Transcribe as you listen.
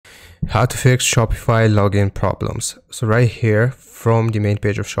How to fix Shopify login problems. So right here from the main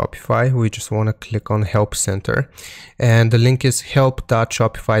page of Shopify, we just want to click on Help Center, and the link is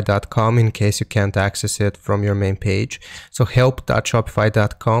help.shopify.com in case you can't access it from your main page. So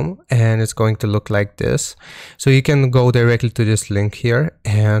help.shopify.com, and it's going to look like this. So you can go directly to this link here,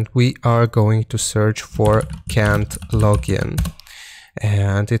 and we are going to search for can't login.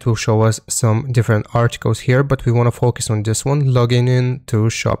 And it will show us some different articles here, but we want to focus on this one: logging in to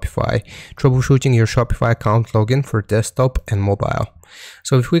Shopify, troubleshooting your Shopify account login for desktop and mobile.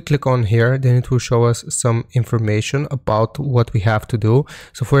 So if we click on here, then it will show us some information about what we have to do.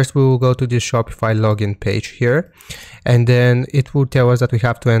 So first we will go to this Shopify login page here, and then it will tell us that we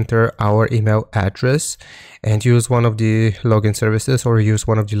have to enter our email address and use one of the login services,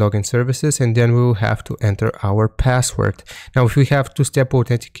 and then we will have to enter our password. Now if we have two-step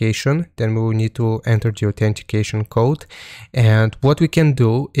authentication, then we will need to enter the authentication code. And what we can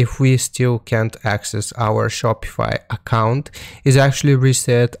do if we still can't access our Shopify account is actually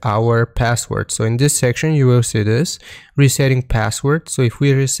reset our password. So in this section you will see this resetting password. So if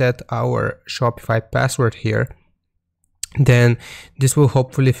we reset our Shopify password here, then this will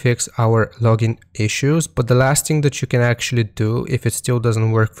hopefully fix our login issues. But the last thing that you can actually do, if it still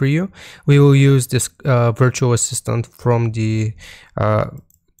doesn't work for you, we will use this virtual assistant from the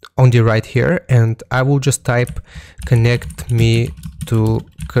on the right here, and I will just type connect me to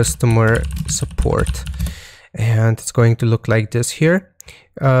customer support, and it's going to look like this here.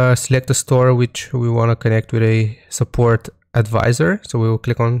 Select a store which we want to connect with a support advisor, so we will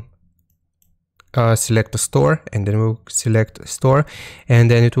click on select a store, and then we'll select store, and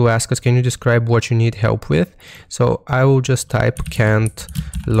then it will ask us, can you describe what you need help with? So I will just type can't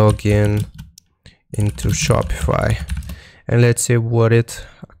log in into Shopify, and let's see what it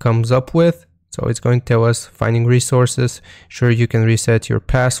comes up with. So it's going to tell us finding resources, sure you can reset your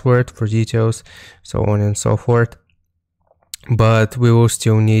password for details, so on and so forth, but we will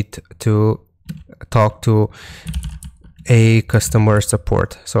still need to talk to a customer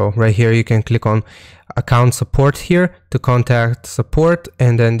support. So right here you can click on account support here to contact support,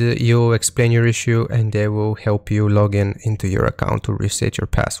 and then you'll explain your issue and they will help you log in into your account to reset your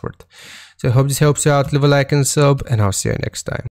password. So I hope this helps you out. Leave a like and sub, and I'll see you next time.